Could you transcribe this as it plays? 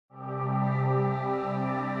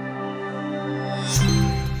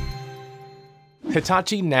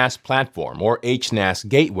Hitachi NAS Platform, or HNAS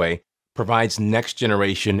Gateway, provides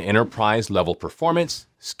next-generation enterprise-level performance,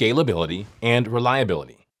 scalability, and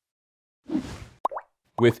reliability.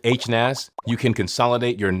 With HNAS, you can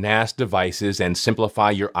consolidate your NAS devices and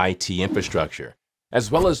simplify your IT infrastructure,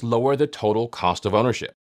 as well as lower the total cost of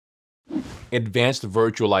ownership. Advanced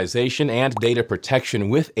virtualization and data protection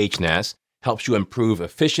with HNAS helps you improve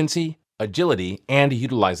efficiency, agility, and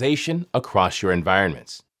utilization across your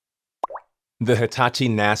environments. The Hitachi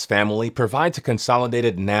NAS family provides a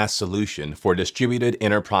consolidated NAS solution for distributed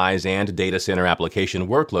enterprise and data center application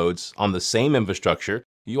workloads on the same infrastructure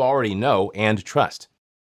you already know and trust.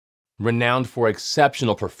 Renowned for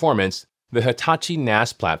exceptional performance, the Hitachi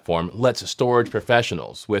NAS platform lets storage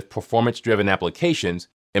professionals with performance-driven applications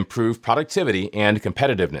improve productivity and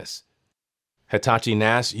competitiveness. Hitachi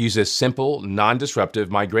NAS uses simple, non-disruptive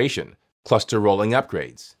migration, cluster rolling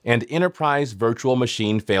upgrades, and enterprise virtual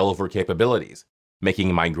machine failover capabilities,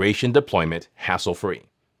 making migration deployment hassle-free.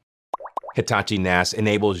 Hitachi NAS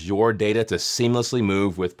enables your data to seamlessly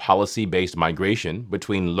move with policy-based migration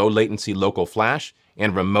between low-latency local flash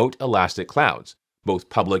and remote elastic clouds, both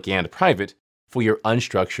public and private, for your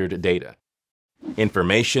unstructured data.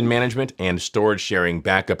 Information management and storage sharing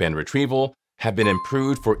backup and retrieval have been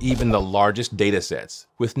improved for even the largest datasets,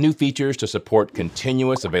 with new features to support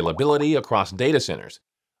continuous availability across data centers,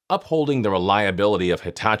 upholding the reliability of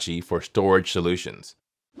Hitachi for storage solutions.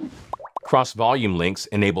 Cross-volume links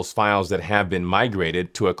enables files that have been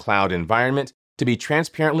migrated to a cloud environment to be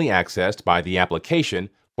transparently accessed by the application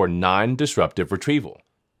for non-disruptive retrieval.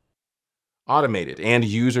 Automated and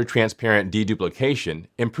user-transparent deduplication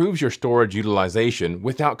improves your storage utilization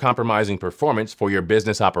without compromising performance for your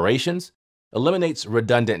business operations, eliminates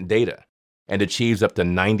redundant data, and achieves up to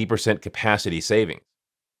 90% capacity savings.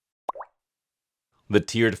 The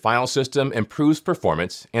tiered file system improves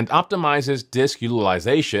performance and optimizes disk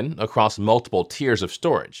utilization across multiple tiers of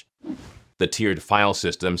storage. The tiered file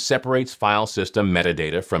system separates file system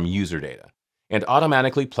metadata from user data and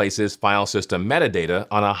automatically places file system metadata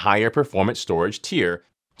on a higher performance storage tier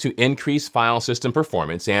to increase file system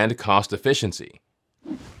performance and cost efficiency.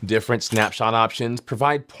 Different snapshot options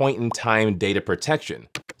provide point-in-time data protection,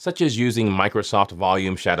 such as using Microsoft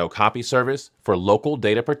Volume Shadow Copy Service for local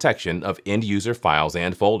data protection of end-user files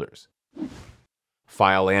and folders.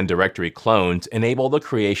 File and directory clones enable the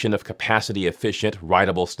creation of capacity-efficient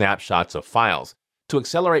writable snapshots of files to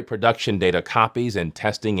accelerate production data copies in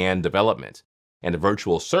testing and development, and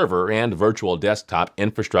virtual server and virtual desktop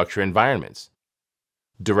infrastructure environments.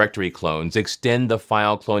 Directory clones extend the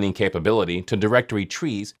file cloning capability to directory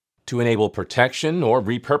trees to enable protection or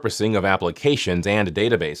repurposing of applications and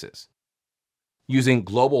databases. Using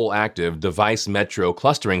Global Active Device Metro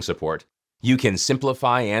clustering support, you can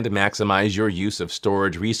simplify and maximize your use of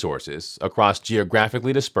storage resources across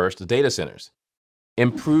geographically dispersed data centers.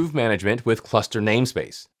 Improve management with cluster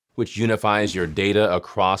namespace, which unifies your data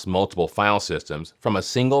across multiple file systems from a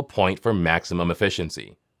single point for maximum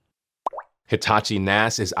efficiency. Hitachi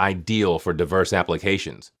NAS is ideal for diverse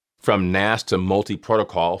applications, from NAS to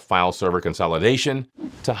multi-protocol file server consolidation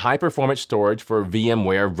to high-performance storage for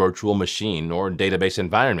VMware virtual machine or database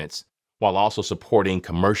environments, while also supporting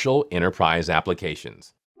commercial enterprise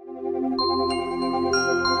applications.